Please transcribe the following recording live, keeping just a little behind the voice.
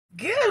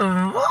Good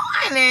morning.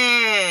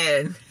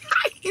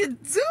 How you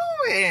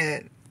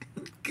doing?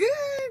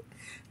 Good.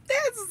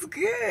 That's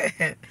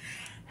good.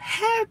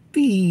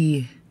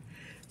 Happy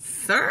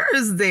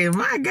Thursday.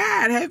 My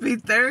God, happy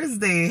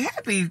Thursday.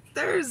 Happy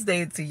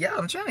Thursday to y'all.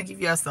 I'm trying to give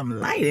y'all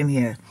some light in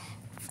here.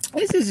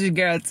 This is your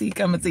girl T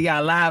coming to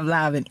y'all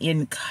live and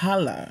in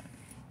color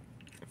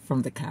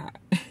from the car.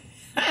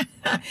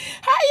 How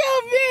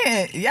y'all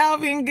been? Y'all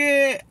been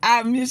good?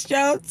 I missed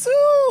y'all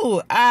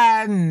too.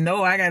 I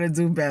know I gotta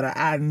do better.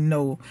 I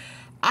know.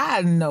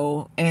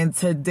 And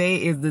today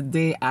is the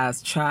day I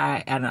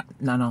try.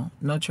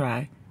 No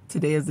try.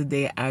 Today is the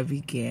day I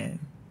begin.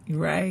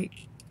 Right?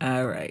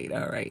 All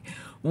right.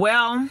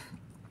 Well,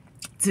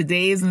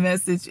 today's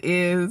message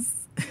is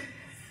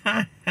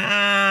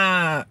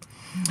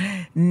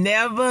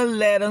never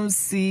let them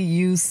see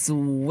you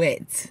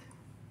sweat.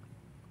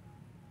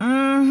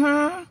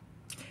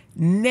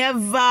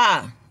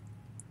 Never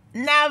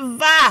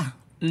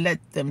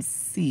let them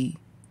see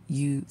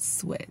you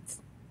sweat.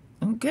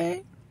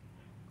 Okay?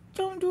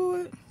 Don't do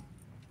it.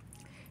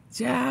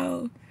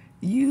 Child,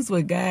 use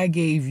what God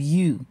gave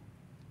you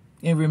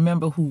and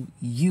remember who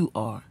you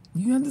are.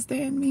 You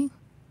understand me?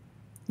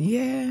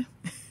 Yeah?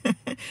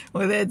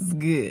 Well, that's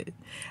good.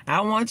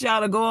 I want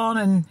y'all to go on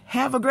and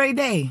have a great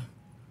day.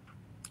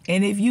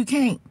 And if you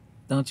can't,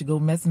 don't you go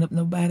messing up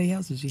nobody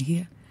else's, you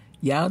hear?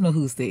 Y'all know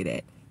who say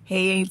that.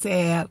 Hey, Ain't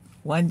Tab.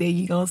 One day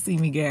you gonna see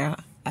me, girl.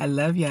 I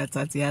love y'all.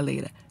 Talk to y'all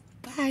later.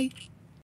 Bye.